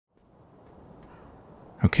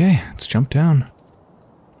Okay, let's jump down.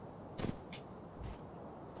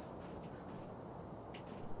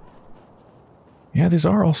 Yeah, these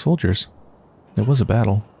are all soldiers. It was a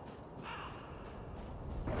battle.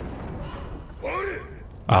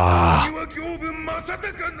 Ah.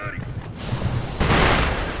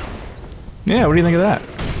 Yeah, what do you think of that?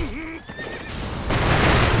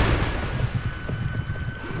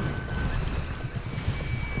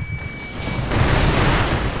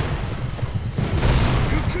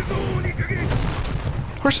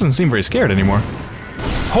 Horse doesn't seem very scared anymore.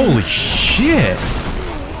 Holy shit!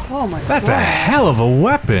 Oh my god. That's a hell of a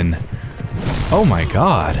weapon! Oh my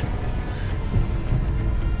god.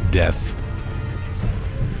 Death.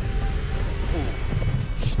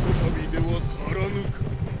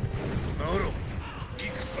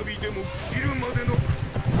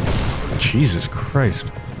 Jesus Christ.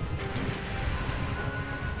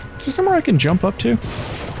 Is there somewhere I can jump up to?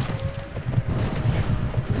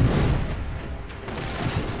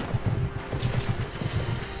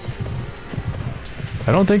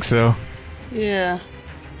 I don't think so. Yeah.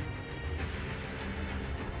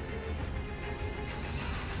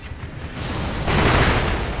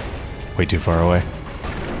 Way too far away.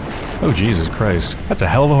 Oh, Jesus Christ. That's a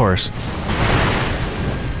hell of a horse.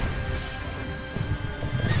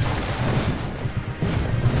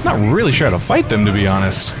 Not really sure how to fight them, to be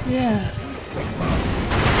honest. Yeah.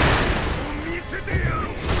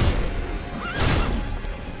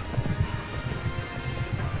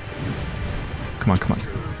 Come on, come on.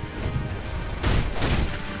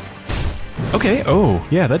 Okay, oh,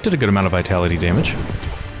 yeah, that did a good amount of vitality damage.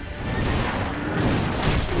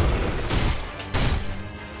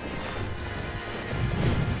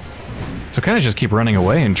 So kind of just keep running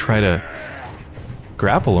away and try to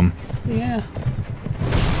grapple them. Yeah.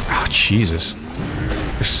 Oh, Jesus.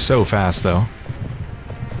 They're so fast, though.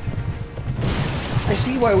 I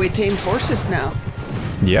see why we tamed horses now.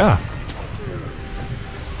 Yeah.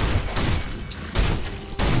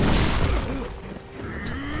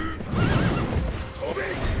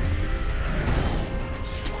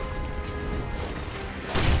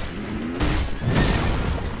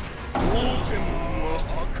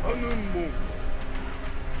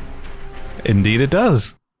 Indeed it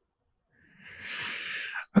does.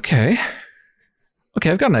 Okay.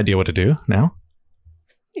 Okay, I've got an idea what to do now.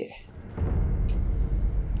 Yeah.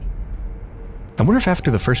 I wonder if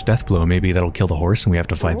after the first death blow, maybe that'll kill the horse and we have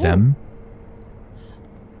to fight them.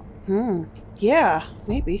 Yeah,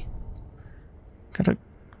 maybe. Got a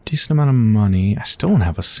decent amount of money. I still don't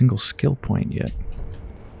have a single skill point yet.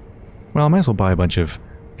 Well, I might as well buy a bunch of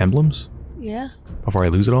emblems. Yeah. Before I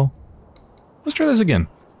lose it all. Let's try this again.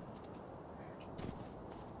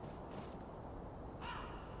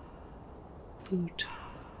 Food.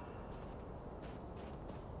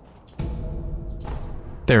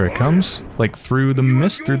 There it comes. Like through the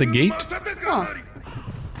mist, through the gate. Huh.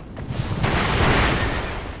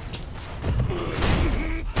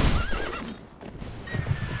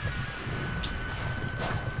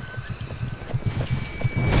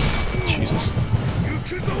 Jesus.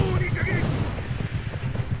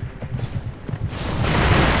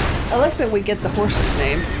 I like that we get the horse's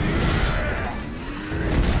name.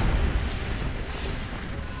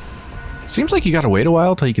 Seems like you gotta wait a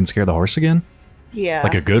while till you can scare the horse again. Yeah.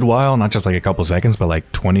 Like a good while, not just like a couple seconds, but like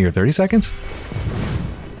 20 or 30 seconds.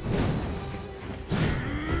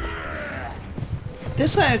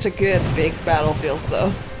 This time it's a good big battlefield,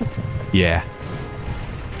 though. Yeah.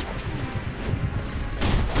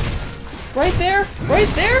 Right there! Right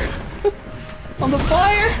there! On the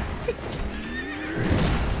fire!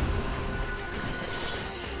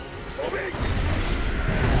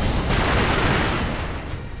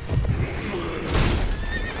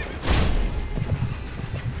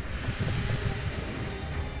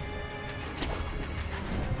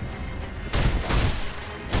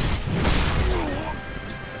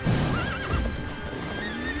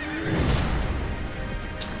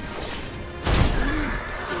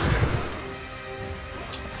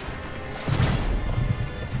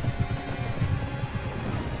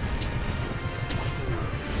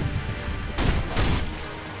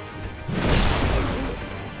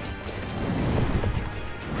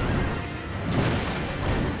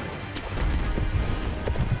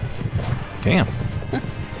 Damn.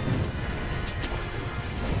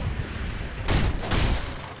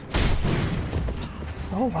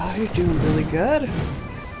 Oh wow, you're doing really good.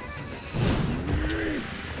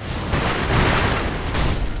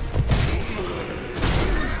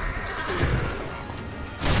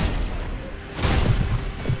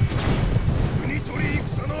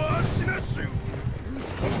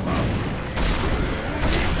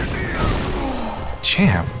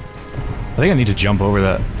 Champ. I think I need to jump over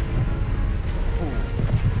that.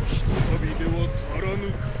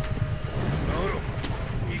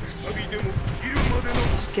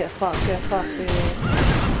 Just get fucked, dude.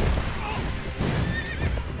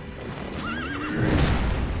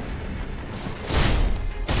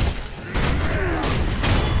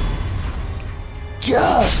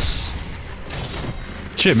 Yes!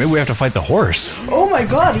 Shit, maybe we have to fight the horse. Oh my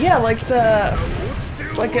god, yeah, like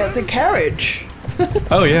the carriage.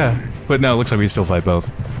 Oh yeah, but no, it looks like we still fight both.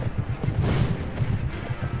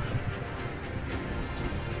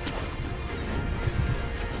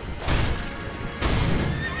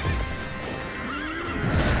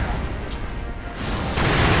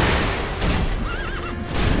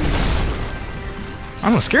 I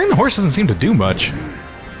don't know, scaring the horse doesn't seem to do much.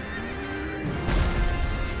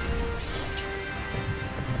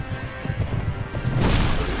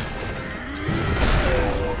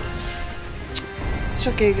 It's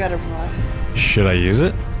okay, you gotta revive. Should I use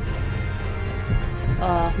it?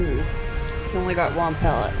 You only got one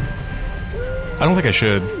pellet. I don't think I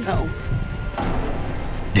should. No.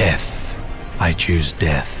 Death. I choose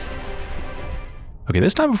death. Okay,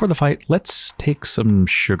 this time before the fight, let's take some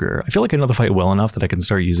sugar. I feel like I know the fight well enough that I can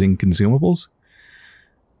start using consumables.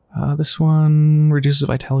 This one reduces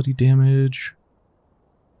vitality damage.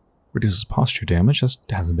 Reduces posture damage. That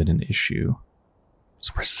hasn't been an issue.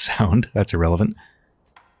 Suppress the sound. That's irrelevant.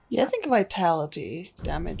 Yeah, I think vitality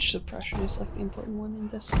damage suppression is like the important one in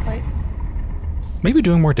this fight. Maybe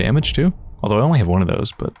doing more damage too. Although I only have one of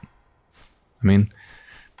those, but I mean,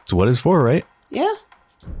 it's what it's for, right? Yeah.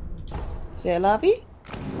 C'est la vie?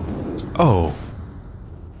 Oh.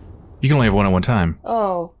 You can only have one at one time.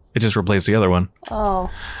 Oh. It just replaced the other one.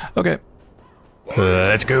 Oh. Okay.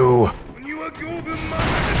 Let's go.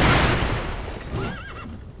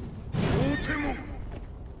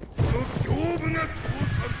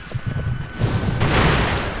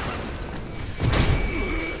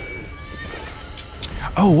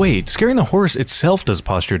 Oh wait, scaring the horse itself does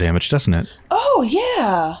posture damage, doesn't it? Oh,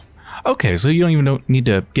 yeah. Okay, so you don't even need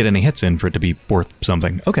to get any hits in for it to be worth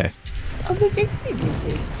something. Okay. Okay.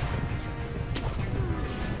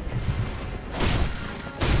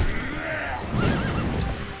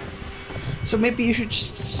 So maybe you should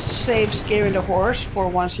just save scaring the horse for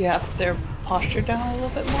once you have their posture down a little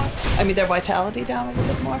bit more. I mean, their vitality down a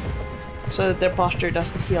little bit more. So that their posture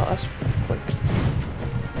doesn't heal as quick.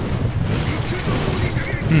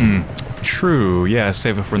 True. Yeah,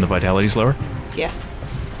 save it for when the vitality's lower. Yeah.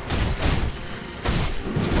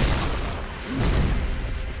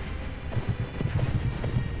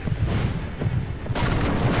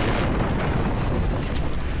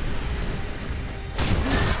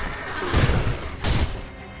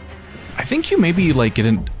 I think you maybe like get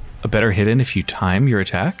a better hit in if you time your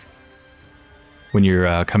attack when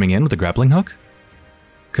you're coming in with the grappling hook.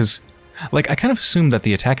 Because, like, I kind of assumed that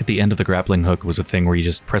the attack at the end of the grappling hook was a thing where you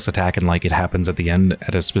just press attack and, like, it happens at the end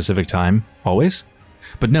at a specific time, always.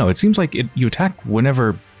 But no, it seems like you attack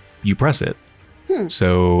whenever you press it.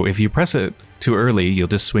 So if you press it too early, you'll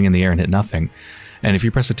just swing in the air and hit nothing. And if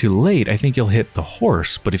you press it too late, I think you'll hit the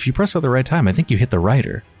horse. But if you press it at the right time, I think you hit the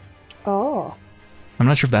rider. Oh. I'm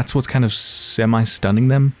not sure if that's what's kind of semi-stunning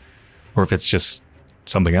them, or if it's just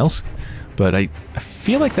something else. But I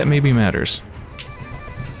feel like that maybe matters.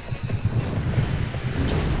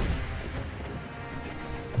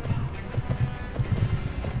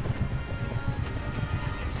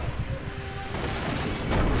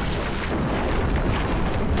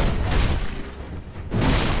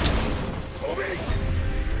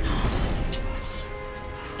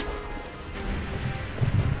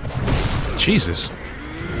 Jesus.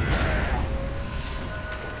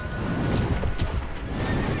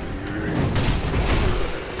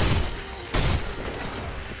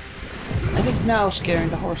 I think now scaring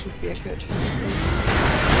the horse would be a good.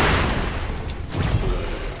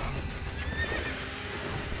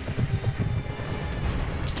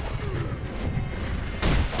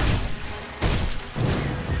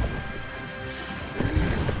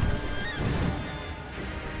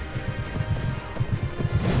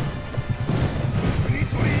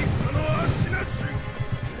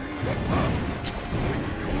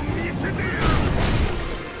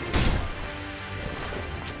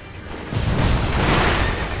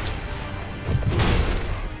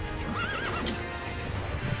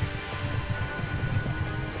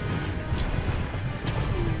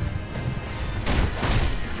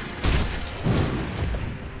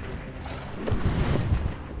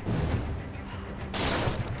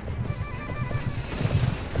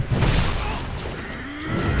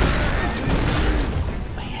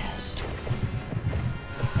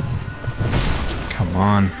 Come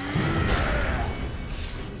on.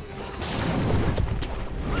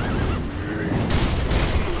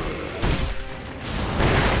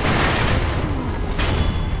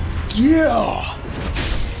 Yeah!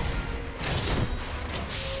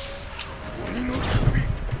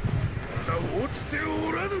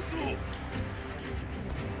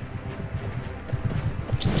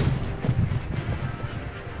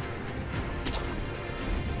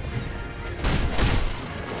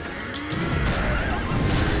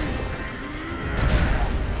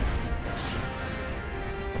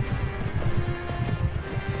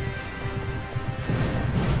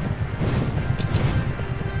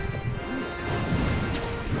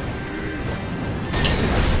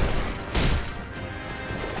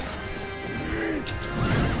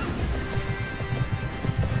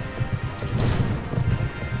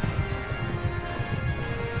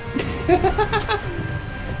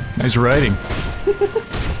 Nice writing.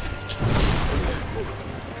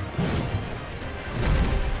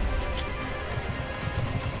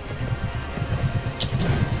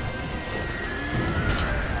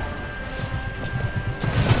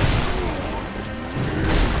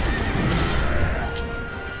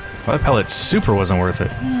 Well, that pellet super wasn't worth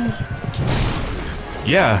it.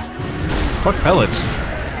 Yeah. Fuck pellets.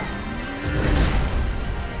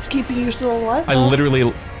 It's keeping you still alive? I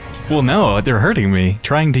literally... Well, no, they're hurting me.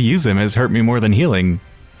 Trying to use them has hurt me more than healing.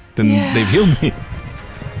 They've healed me.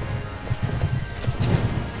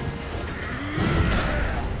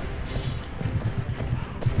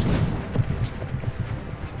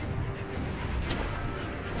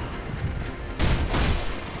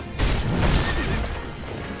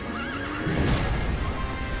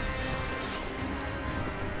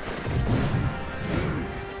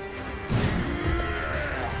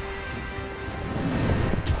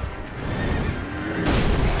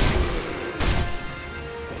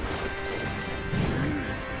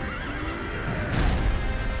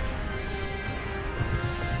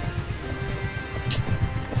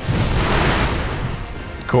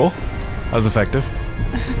 Cool. That was effective.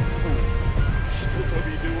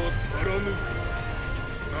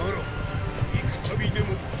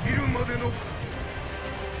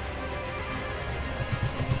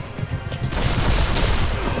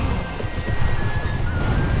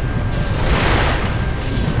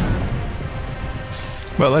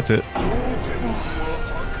 Well, that's it.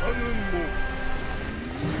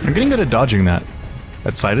 I'm getting good at dodging that.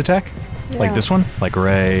 That side attack? Yeah. Like this one? Like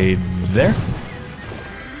right there?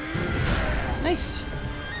 Nice.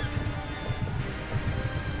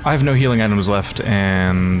 I have no healing items left,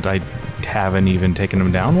 and I haven't even taken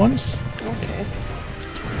them down once. Okay.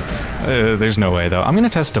 There's no way, though. I'm gonna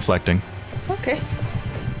test deflecting. Okay.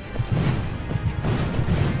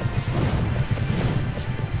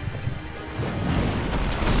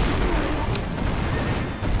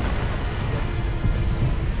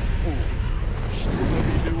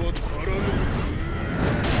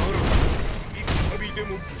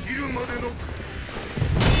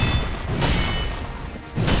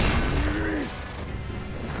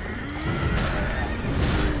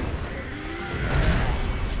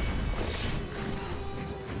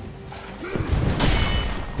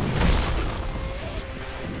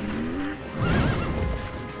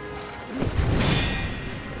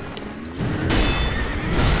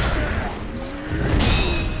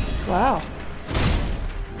 Wow.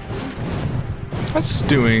 That's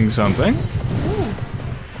doing something. Ooh.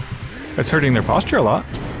 It's hurting their posture a lot.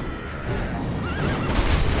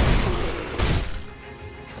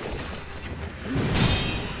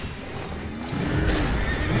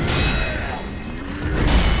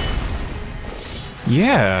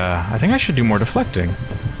 Yeah, I think I should do more deflecting.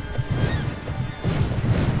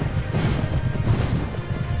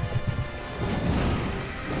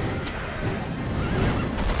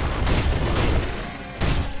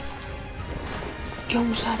 You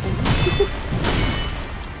almost have him.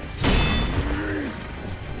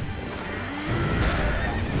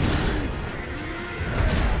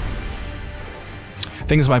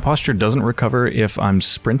 Thing is, my posture doesn't recover if I'm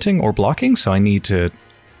sprinting or blocking, so I need to,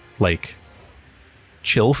 like,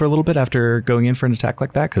 chill for a little bit after going in for an attack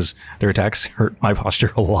like that, because their attacks hurt my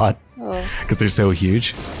posture a lot, because they're so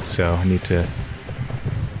huge. So I need to...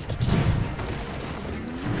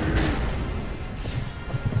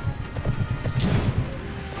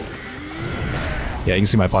 Yeah, you can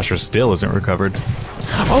see my posture still isn't recovered.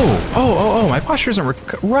 Oh, my posture isn't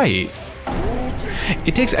right.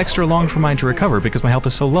 It takes extra long for mine to recover because my health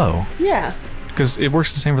is so low. Yeah. Because it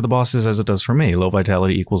works the same for the bosses as it does for me. Low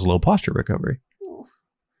vitality equals low posture recovery.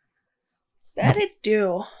 That it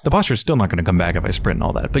do. The posture is still not going to come back if I sprint and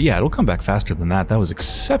all that. But yeah, it'll come back faster than that. That was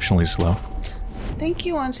exceptionally slow. Thank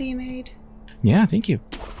you, Unseen Aid. Yeah, thank you.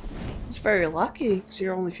 It's very lucky, because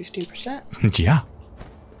you're only 15%. Yeah.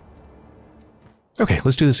 Okay,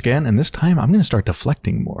 let's do this again, and this time I'm going to start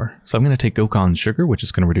deflecting more. So I'm going to take Gokon's Sugar, which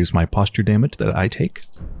is going to reduce my posture damage that I take.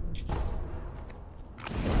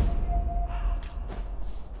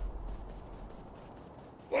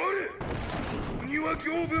 Oniwa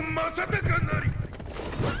Gyoubu Masataka nari.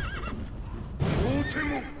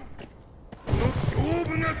 Totemo, この胸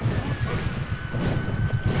部が通さる。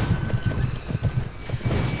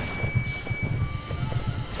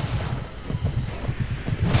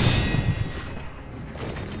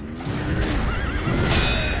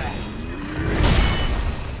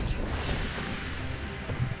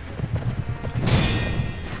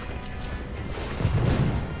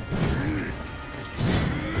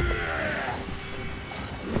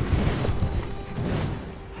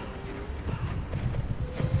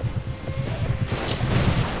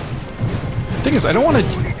Thing is, I don't want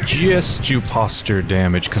to just do posture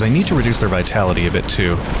damage, because I need to reduce their vitality a bit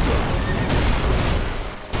too.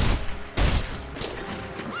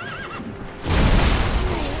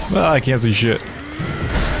 Ah, I can't see shit.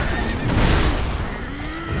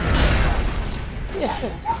 Yeah,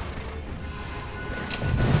 there we go.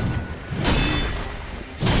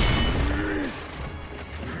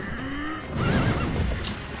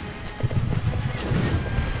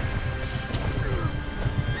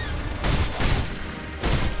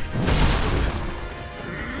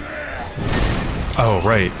 Oh,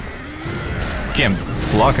 right. Can't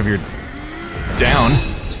block if you're down.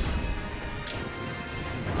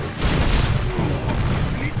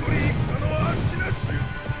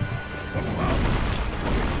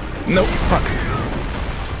 Nope, fuck.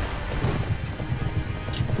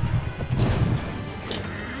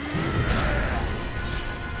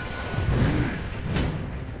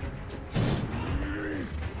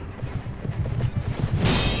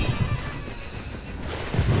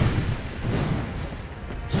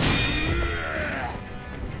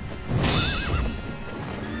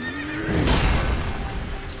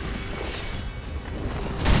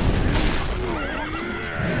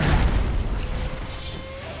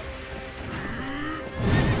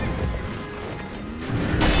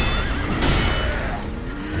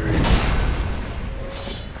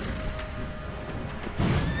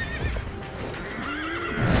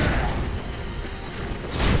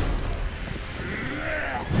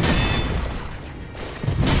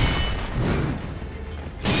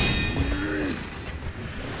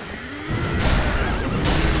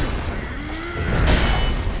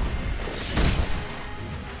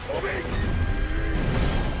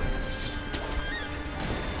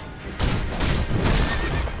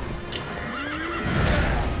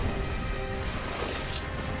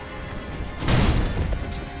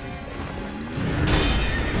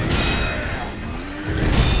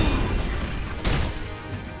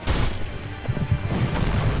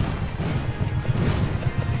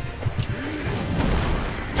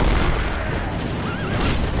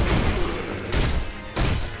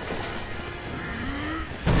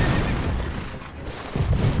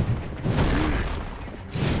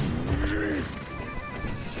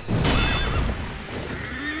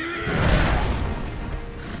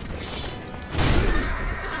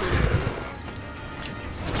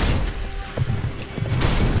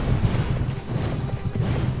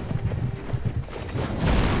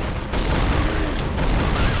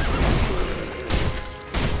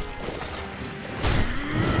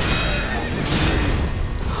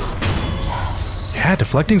 Yeah,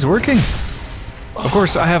 deflecting's working. Of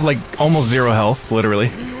course, I have like almost zero health, literally,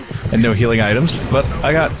 and no healing items, but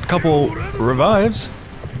I got a couple revives.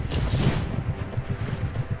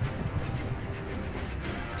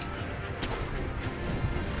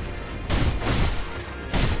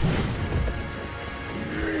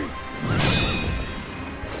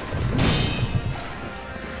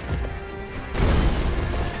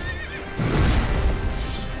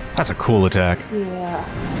 That's a cool attack. Yeah.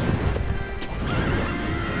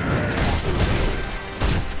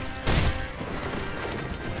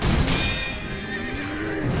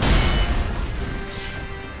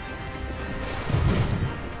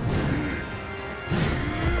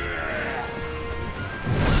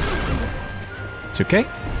 It's okay.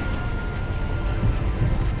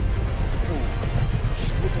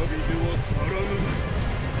 ひとたびでは足らぬ。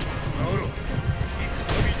なら、幾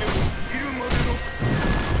たびでも切るまでの。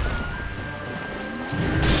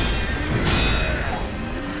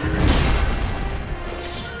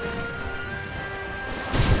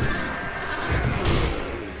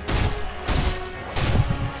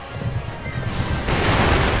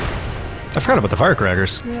I forgot about the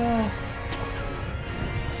firecrackers. Yeah.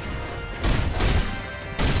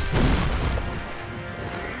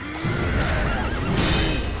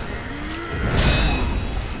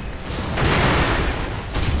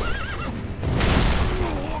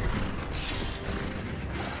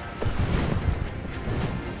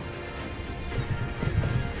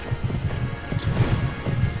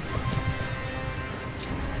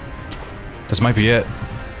 This might be it.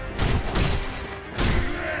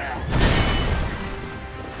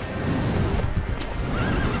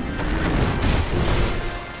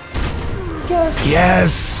 Yes!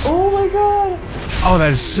 Yes! Oh my god! Oh,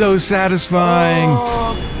 that is so satisfying!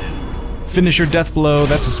 Oh. Finish your death blow.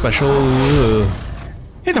 That's a special...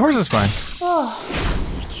 Hey, the horse is fine. Oh.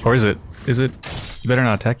 Or is it? Is it? You better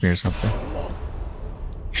not attack me or something.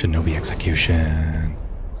 Shinobi execution.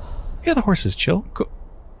 Yeah, the horse is chill. Go.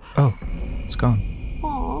 Oh, it's gone.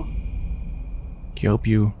 Aw.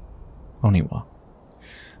 Gyoubu, Oniwa.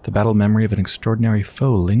 The battle memory of an extraordinary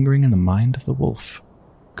foe lingering in the mind of the wolf.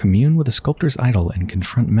 Commune with a sculptor's idol and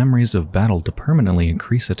confront memories of battle to permanently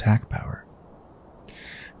increase attack power.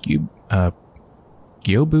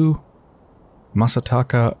 Gyoubu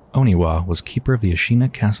Masataka Oniwa was keeper of the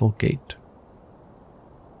Ashina Castle Gate.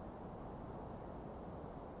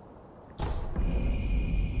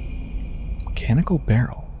 Mechanical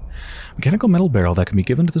barrel. Mechanical metal barrel that can be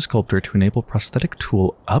given to the sculptor to enable prosthetic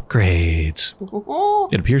tool upgrades.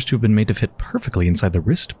 It appears to have been made to fit perfectly inside the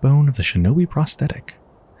wrist bone of the shinobi prosthetic.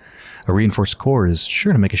 A reinforced core is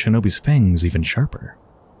sure to make a shinobi's fangs even sharper.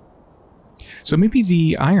 So maybe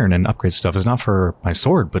the iron and upgrade stuff is not for my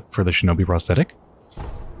sword, but for the shinobi prosthetic?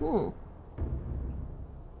 By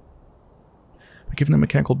giving the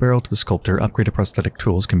mechanical barrel to the sculptor, upgraded prosthetic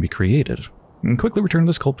tools can be created. And quickly return to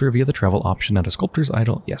the sculptor via the travel option at a sculptor's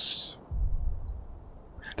idol. Yes.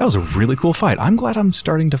 That was a really cool fight. I'm glad I'm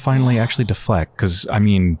starting to finally actually deflect, because, I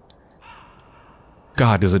mean...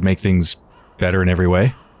 God, does it make things better in every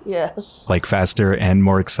way? Yes. Like faster and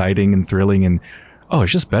more exciting and thrilling and... Oh,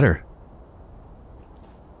 it's just better.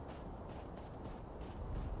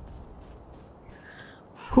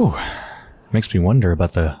 Whew. Makes me wonder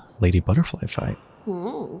about the Lady Butterfly fight.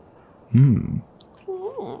 Oh.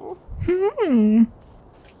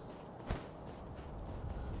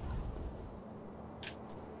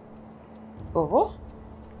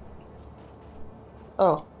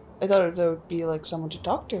 Oh. I thought there would be like someone to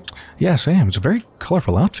talk to. Yeah, same. It's a very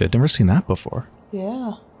colorful outfit. Never seen that before.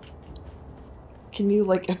 Yeah. Can you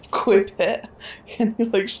like equip it? Can you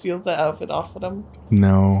like steal the outfit off of them?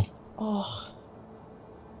 No. Oh.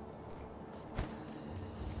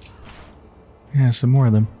 Yeah, some more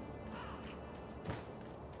of them.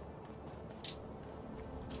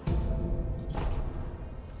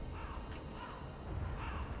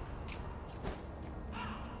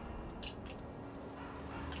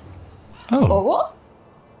 Oh. Oh?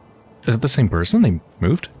 Is it the same person? They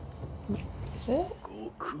moved? Is it?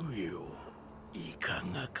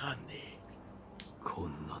 こ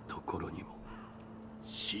んなところにも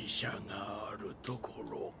死者があるとこ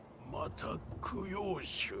ろまた供養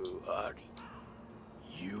衆あり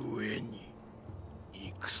ゆえに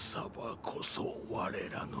戦場こそ我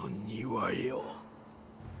らの庭よ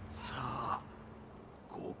さあ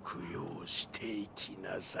ご供養していき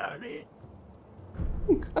なされ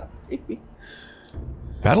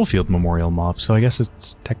Battlefield Memorial Mob, so I guess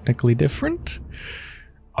it's technically different?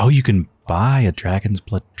 Oh, you can buy a Dragon's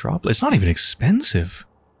Blood drop. It's not even expensive.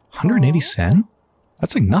 180 cents?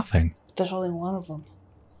 That's like nothing. There's only one of them.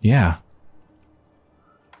 Yeah.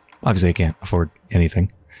 Obviously, I can't afford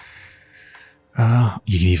anything.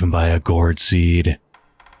 You can even buy a gourd seed.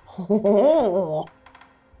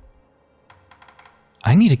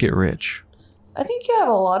 I need to get rich. I think you have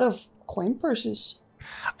a lot of coin purses.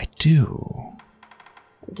 I do.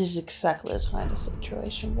 This is exactly the kind of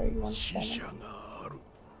situation where you want to spend it.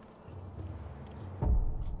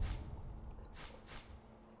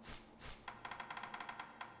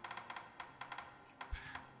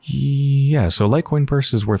 Yeah, so light coin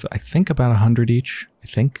purse is worth, I think, about 100 each. I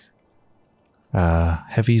think.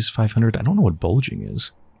 Heavy's 500. I don't know what bulging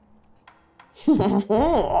is. I'm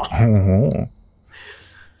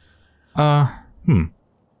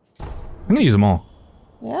gonna use them all.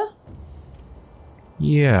 Yeah?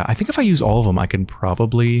 Yeah, I think if I use all of them, I can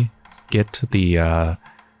probably get the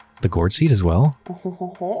gourd seed as well.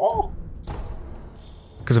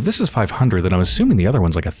 Because if this is 500, then I'm assuming the other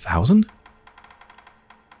one's like 1,000?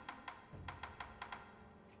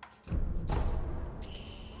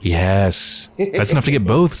 Yes! That's enough to get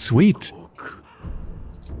both. Sweet!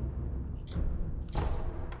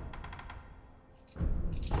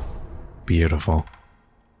 Beautiful.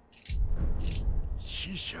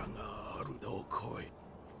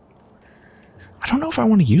 I don't know if I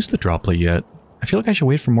want to use the droplet yet. I feel like I should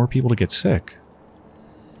wait for more people to get sick.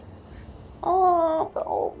 Oh, the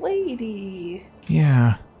old lady.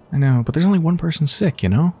 Yeah, I know, but there's only one person sick, you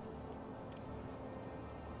know?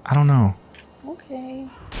 I don't know. Okay.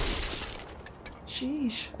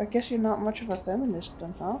 Sheesh, I guess you're not much of a feminist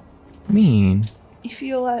then, huh? Mean. If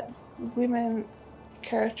you let women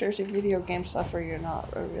characters in video games suffer, you're not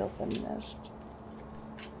a real feminist.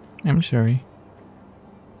 I'm sorry.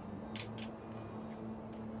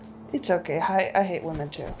 It's okay. I hate women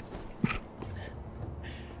too.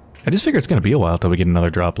 I just figure it's going to be a while till we get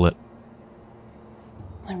another droplet.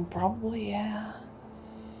 And probably, yeah.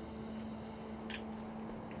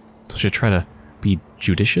 So should try to be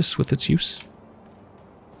judicious with its use.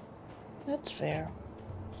 That's fair.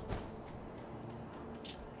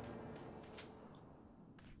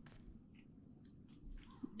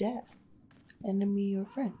 Yeah. Enemy or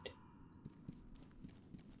friend?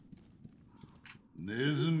 ネ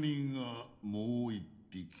ズミがもう一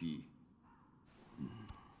匹。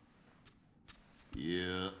い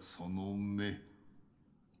や、その目。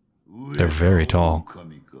 They're very tall.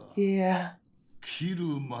 Yeah. 切る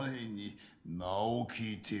前に名を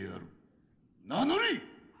聞いてやる。名乗り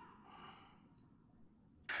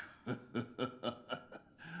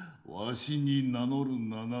わしに名乗る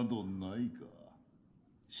名などないか。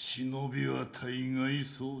忍びは大概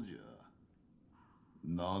そうじゃ。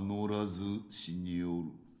名乗らず死にお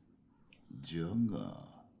る。じゃが、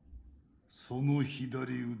その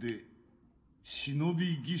左腕、忍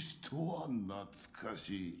び技師とは懐か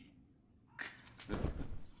しい。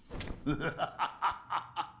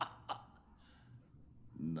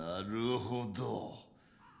なるほど。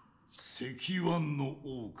石腕の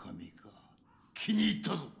狼か。気に入っ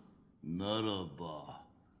たぞ。ならば、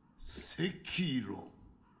セキロ、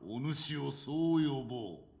お主をそう呼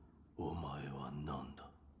ぼう。お前は何だ。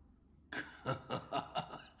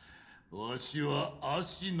わしはア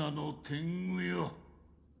シナの天狗よ。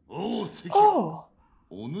おう、セキロ。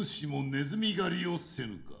お主もネズミ狩りをせ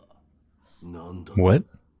ぬか。なんだ。What?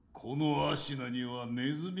 このアシナには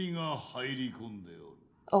ネズミが入り込んでおる。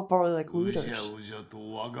Oh, probably like うじ looters. ゃうじゃ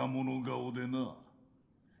と我が物顔でな。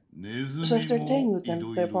ネズ So ミ if they're も Tengu, い then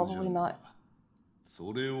ろい they're ろじゃ probably not. な。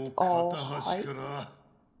それを片端から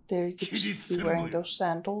There you could just be wearing those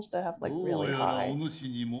sandals that have like どう really やらお high 主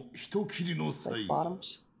にも人斬りの才 like がある。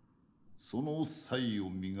 bottoms. その才を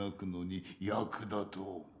磨くのに役立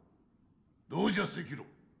とう。どうじゃ、セキロ。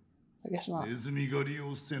 I guess not. ネズミ狩り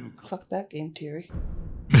をせぬか。 Fuck that game theory.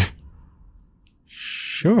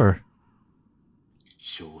 Sure.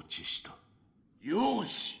 承知した。よ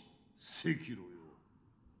し、セキロよ。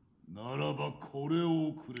ならばこれ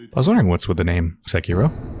をくれ。 I was wondering what's with the name Sekiro.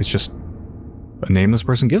 It's just a name this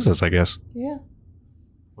person gives us, I guess. Yeah.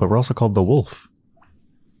 But we're also called the Wolf.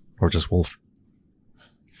 Or just Wolf.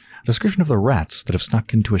 A description of the rats that have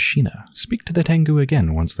snuck into Ashina. Speak to the Tengu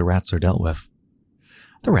again once the rats are dealt with.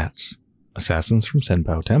 The rats. Assassins from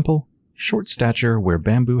Senpou Temple. Short stature, wear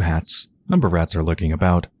bamboo hats. Number of rats are lurking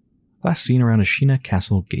about. Last seen around Ashina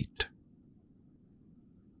Castle Gate.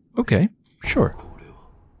 Okay, sure.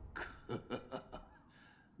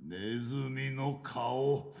 ネズミの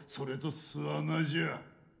顔、それと巣穴じゃ。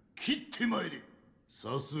切ってまいれ。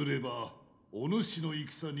さすれば、お主の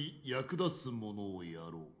戦に役立つものをや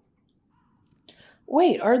ろう。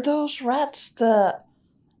 Wait, are those rats the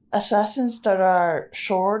assassins that are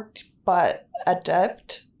short but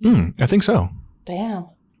adept? I think so. Damn.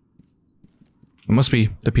 It must be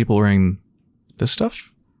the people wearing this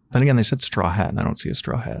stuff? Then again, they said straw hat, and I don't see a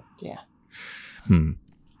straw hat. Yeah.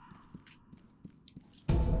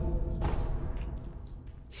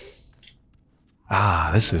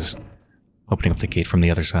 Ah, this is opening up the gate from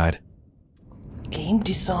the other side. Game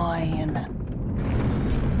design.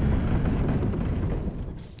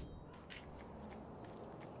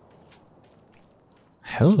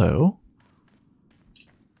 Hello.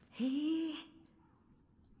 へえ、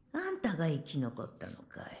あんたが生き残ったの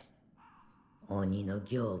かい。鬼の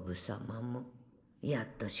行部様もやっ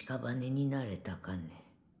と屍になれたかね。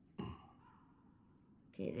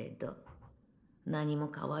けれど何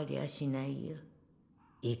も変わりゃしないよ。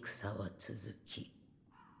戦は続き、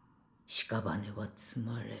屍は積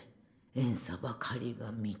まれ、怨嗟ばかり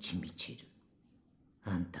が満ち満ちる。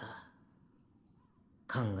あんた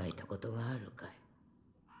考えたことがあるかい。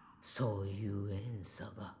そういう怨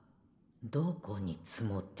嗟がどこに積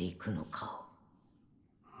もっていくのか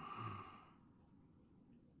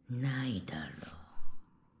を。ないだろ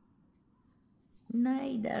う。な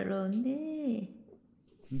いだろうね。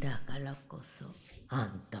だからこそあ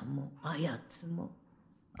んたもあやつも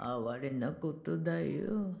哀れなことだ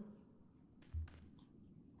よ。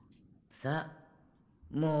さあ、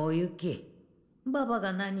もう行き。ババ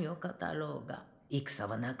が何を語ろうが戦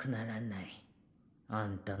はなくならない。あ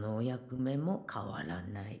んたのお役目も変わら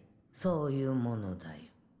ない。そういうものだよ。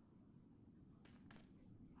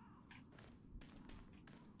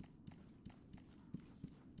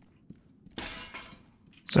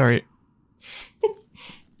Sorry.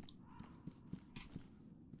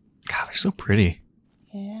 so pretty.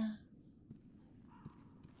 Yeah.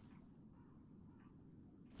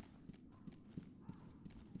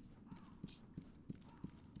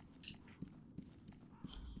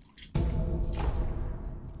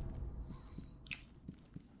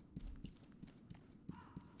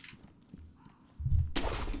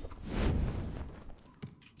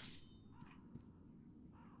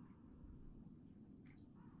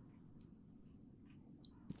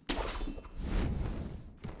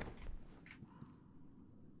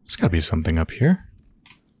 There's got to be something up here.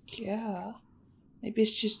 Yeah. Maybe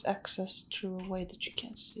it's just access through a way that you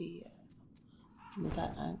can't see it from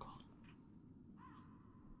that angle.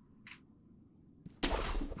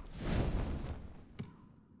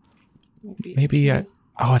 Maybe okay.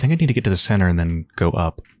 I think I need to get to the center and then go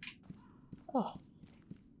up. Oh.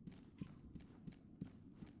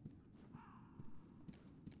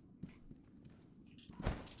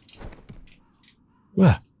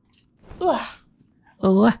 Ugh. Ugh.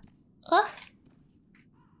 Ugh. Ugh.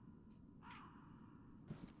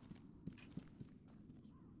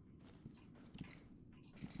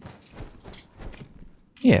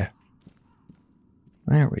 Yeah.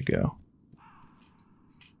 There we go.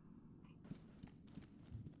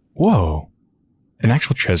 Whoa. An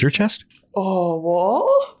actual treasure chest? Oh,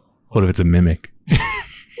 what? What if it's a mimic?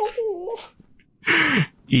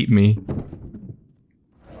 Eat me.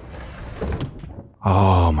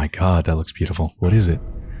 Oh my god, that looks beautiful. What is it?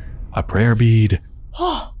 A prayer bead.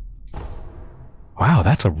 Oh. Wow,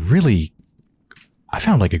 that's a really... I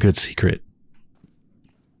found like a good secret.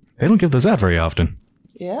 They don't give those out very often.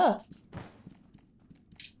 Yeah.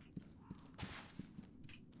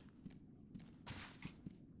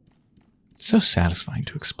 So satisfying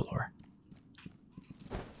to explore.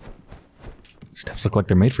 Steps look like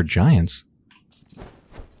they're made for giants.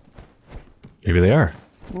 Maybe they are.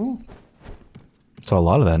 Ooh. Saw a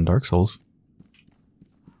lot of that in Dark Souls.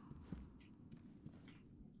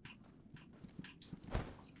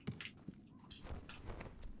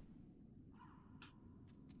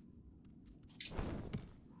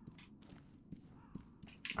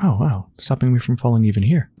 Oh wow, stopping me from falling even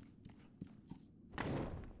here.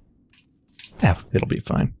 Yeah, it'll be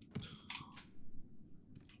fine.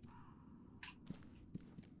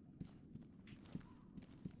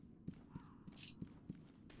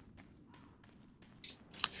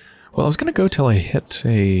 Well, I was gonna go till I hit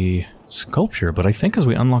a sculpture, but I think as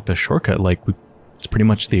we unlock the shortcut, like, it's pretty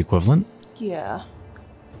much the equivalent. Yeah.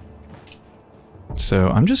 So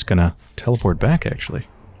I'm just gonna teleport back, actually.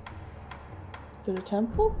 To the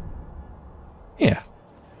temple? Yeah.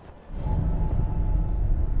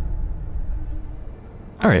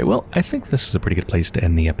 Alright, well, I think this is a pretty good place to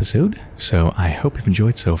end the episode, so I hope you've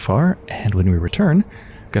enjoyed so far, and when we return,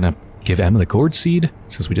 gonna give Emma the gourd seed,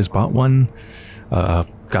 since we just bought one,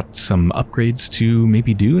 got some upgrades to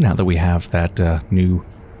maybe do now that we have that new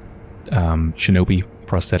shinobi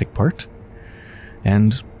prosthetic part,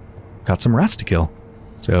 and got some rats to kill.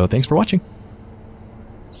 So thanks for watching.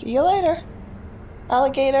 See you later,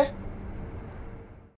 alligator.